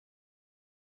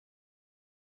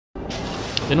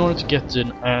in order to get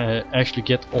in, actually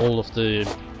get all of the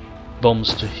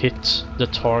bombs to hit the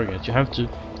target, you have to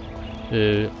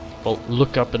well,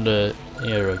 look up in the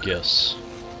air, I guess,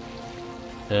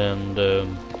 and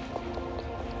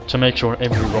to make sure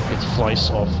every rocket flies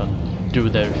off and do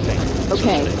their thing.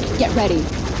 Okay, get ready.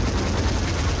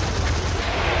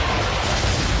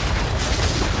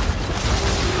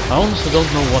 I honestly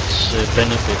don't know what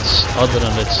benefits, other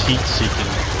than its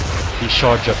heat-seeking, the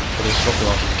charge up for this rocket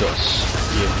launcher does.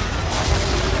 Yeah.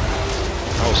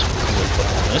 That was cool, but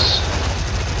nice.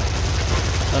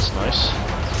 That's nice.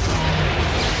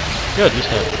 Good, he's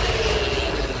dead.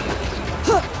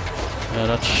 Yeah,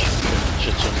 that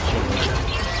shit's too much.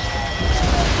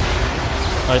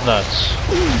 Like that.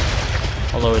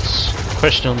 Although it's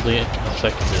questionably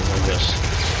effective, I guess.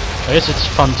 I guess it's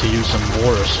fun to use some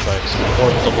mortar strikes and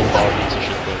orbital bombardments and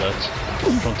shit like that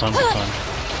from time to time.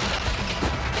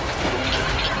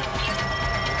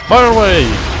 Fire away!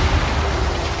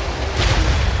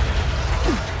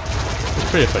 It's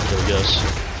pretty effective, I guess.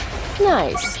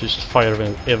 Nice. Just fire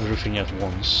everything at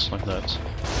once, like that.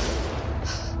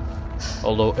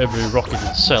 Although every rocket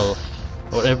itself,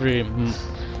 or every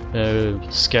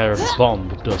scarab bomb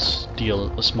does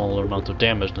deal a smaller amount of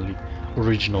damage than the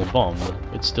original bomb,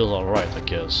 it's still alright, I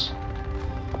guess.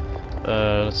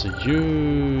 Let's see,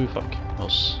 you... fuck, that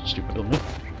was stupid of me.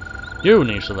 You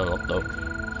need to level up though.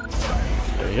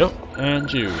 There you go,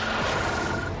 and you.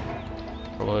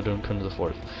 Probably I couldn't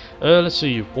afford it. Let's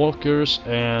see, walkers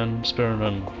and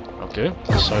spearmen. Okay,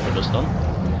 this side of this done.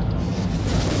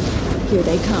 Here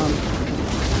they come.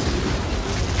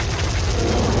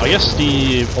 I guess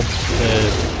the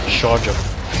charge up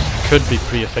could be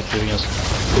pretty effective against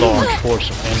large force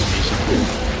of enemies and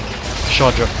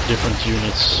charge up different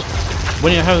units.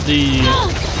 When you have the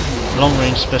long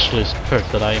range specialist perk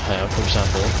that I have, for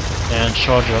example, and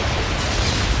charge up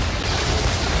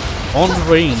on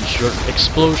range, your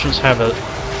explosions have a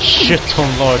shit ton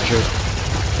larger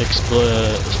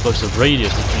explosive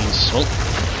radius, which means, well,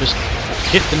 just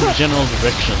hit in general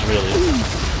directions, really.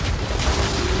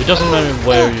 It doesn't matter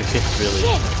where you hit, really.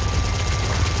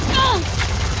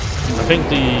 I think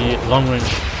the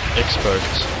long-range expert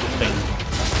thing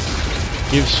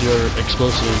gives your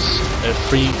explosives a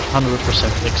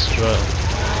 300% extra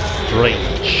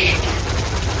range,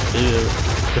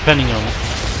 depending on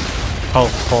how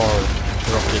far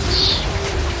rockets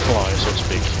fly, so to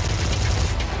speak.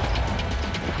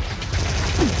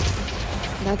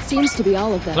 That seems to be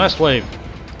all of them. Last wave.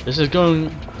 This is going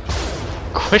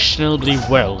questionably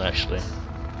well, actually.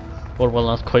 Or, well,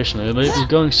 not questionably, but it's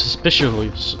going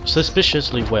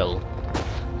suspiciously well.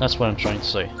 That's what I'm trying to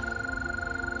say.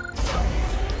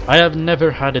 I have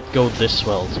never had it go this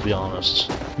well, to be honest.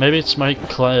 Maybe it's my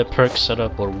perk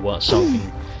setup or what,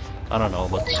 something. I don't know,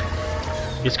 but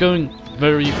it's going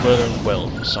very well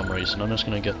for some reason. I'm just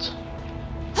gonna get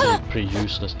a pretty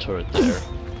useless turret there.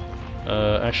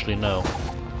 Actually, no.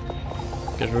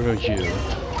 Get rid of you.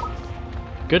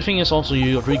 Good thing is also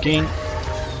you regain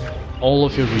all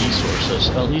of your resources,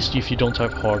 at least if you don't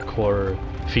have hardcore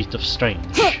feat of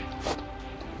strength.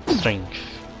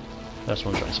 That's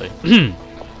what I'm trying to say.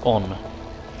 On.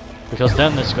 Because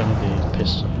then it's gonna be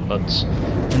pissing, but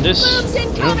in this, we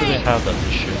don't really have that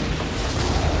issue.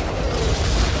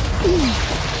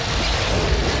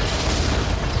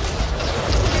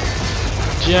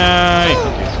 Yay!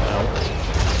 Okay, ow.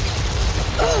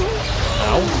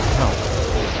 Ow? Ow.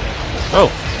 Oh!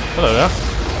 Hello there.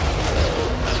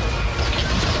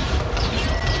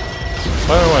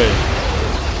 Fire away.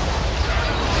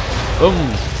 Boom.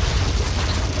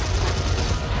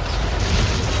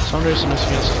 For some reason this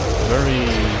gets very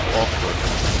awkward,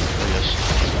 I guess.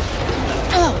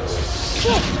 Oh,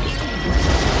 shit.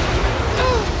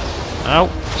 Ow!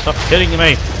 Stop hitting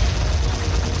me!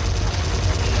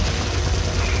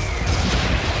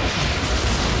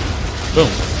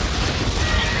 Boom.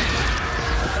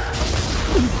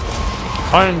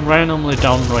 Firing randomly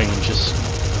downrange is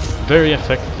very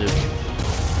effective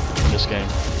in this game.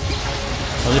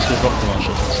 At least with rocket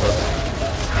launchers and stuff.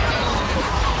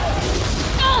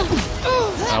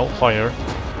 Ow, fire.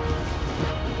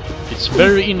 It's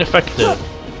very ineffective.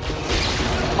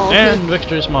 And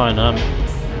victory is mine. I'm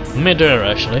mid-air,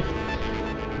 actually.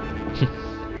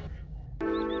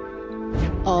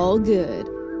 All good.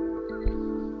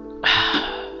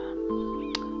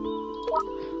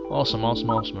 Awesome,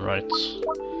 right.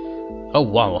 Oh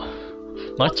wow.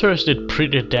 My turrets did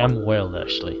pretty damn well,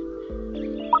 actually.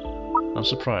 I'm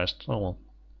surprised. Oh well.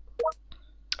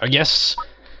 I guess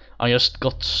I just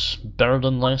got better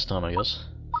than last time, I guess.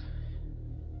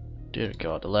 Dear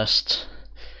God,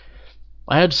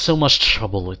 I had so much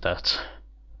trouble with that.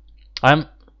 I'm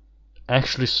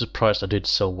actually surprised I did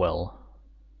so well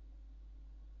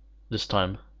this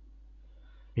time.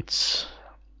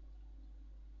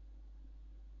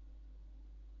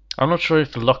 I'm not sure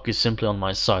if luck is simply on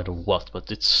my side or what,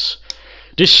 but it's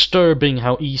disturbing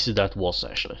how easy that was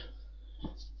actually.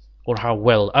 Or how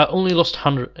well. I only lost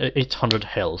 800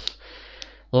 health.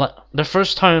 The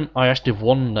first time I actually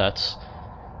won that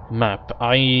map,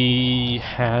 I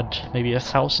had maybe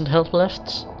 1000 health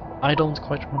left. I don't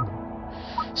quite remember.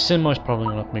 Simma is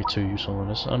probably not me to use on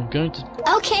this. I'm gonna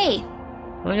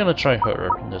try her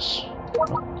in this.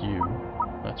 Not you.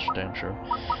 That's damn sure.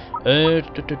 You.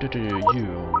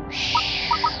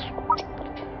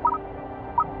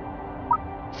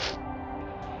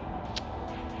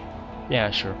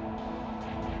 Yeah, sure.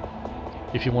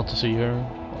 If you want to see her.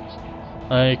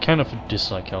 I kind of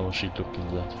dislike how she looked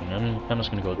in that thing. I'm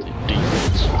just gonna go with the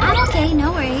default. I'm okay,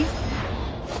 no worries.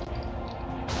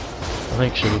 I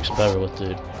think she looks better with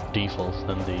the default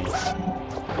than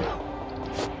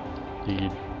the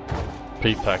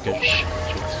pre-package,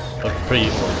 pre-order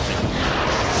thing.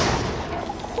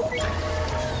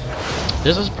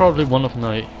 This is probably one of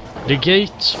my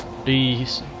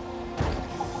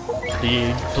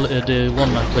the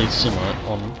one I played Simma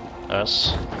on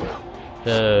as.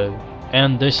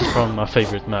 And this is probably my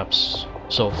favorite maps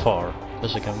so far.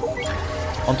 As I can,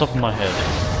 on top of my head,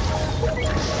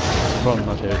 probably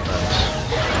my favorite maps.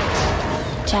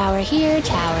 Tower here,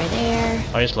 tower there.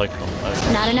 I just like them.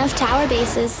 Not enough tower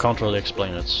bases. Can't really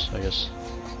explain it, I guess.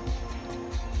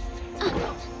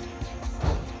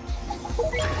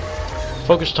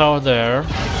 Focus tower there,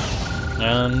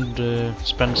 and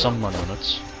spend some money on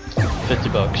it. 50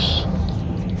 bucks.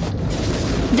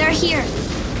 They're here.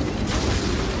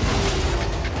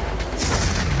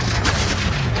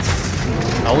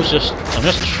 I'm just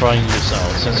trying this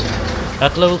out, since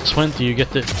at level 20 you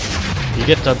get the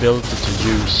ability to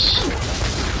use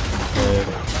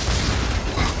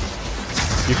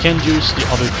you can use the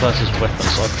other classes'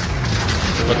 weapons,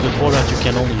 but before that you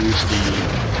can only use the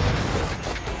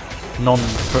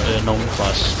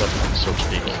non-class weapons, so to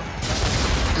speak.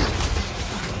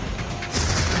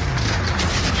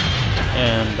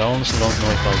 And I honestly don't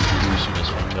know if I'll be using this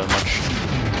one that much.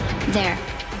 There.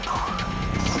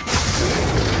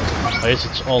 I guess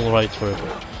it's alright for a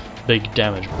big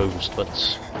damage boost, but...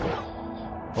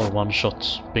 or one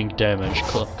shot, big damage,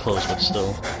 close, but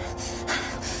still.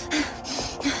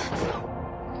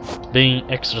 Being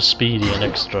extra speedy and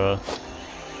extra...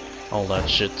 all that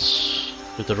shit,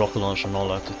 with the rocket launcher and all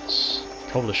that, it's...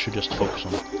 probably should just focus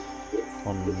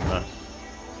on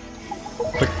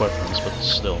quick weapons, but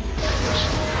still.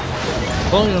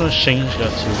 Probably gonna change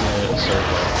that to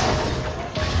server.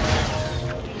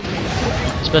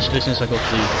 Especially since I got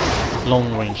the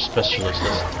long range specialist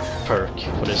perk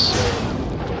for this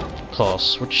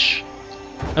class, which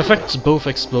affects both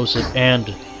explosive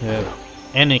and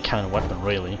any kind of weapon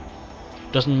really.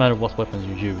 Doesn't matter what weapon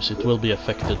you use, it will be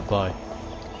affected by.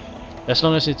 As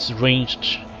long as it's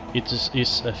ranged, it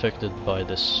is affected by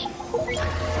this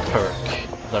perk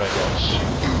that I got.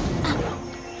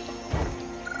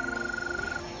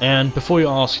 And before you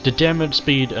ask, the damage,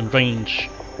 speed and range,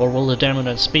 or well, the damage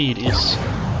and speed is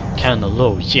kinda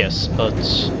low, yes, but...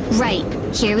 Right,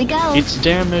 here we go. Its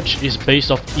damage is based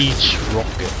off each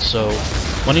rocket, so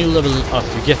when you level up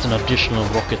you get an additional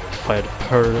rocket fired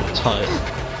per time,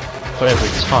 for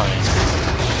every time.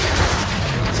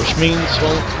 Which means,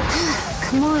 well...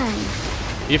 Come on.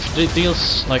 If it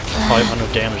deals like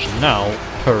 500 damage now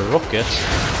per rocket,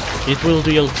 it will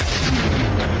deal...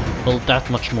 well, that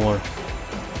much more.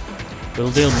 It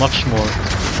will deal much more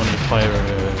when you fire...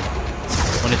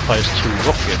 when it fires 2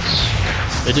 rockets.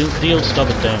 It deals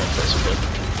double damage basically.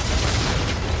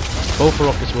 Both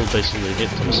rockets will basically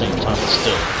hit at the same time, but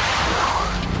still.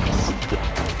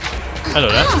 Hello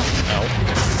there. Ow.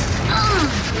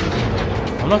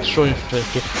 I'm not sure if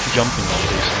jumping on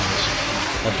these things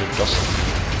actually does it.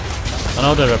 I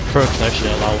know there are perks that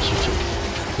actually allows you to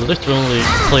literally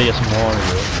play as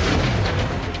Mario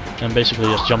and basically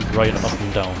just jump right up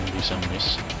and down these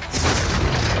enemies.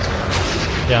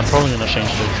 Yeah, I'm probably gonna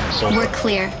change the soul. We're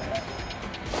clear.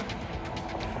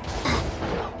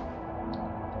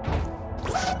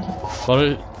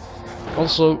 But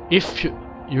also, if you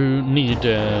need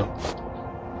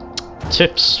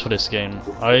tips for this game,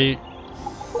 I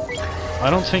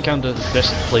don't think I'm the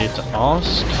best player to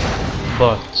ask,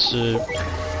 but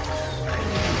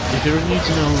if you really need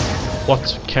to know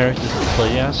what character to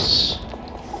play as,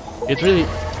 it really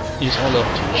is all up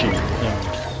to you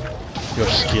and your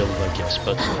skill, I guess.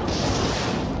 But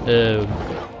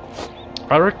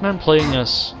I recommend playing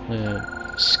as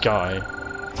Sky,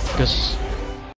 because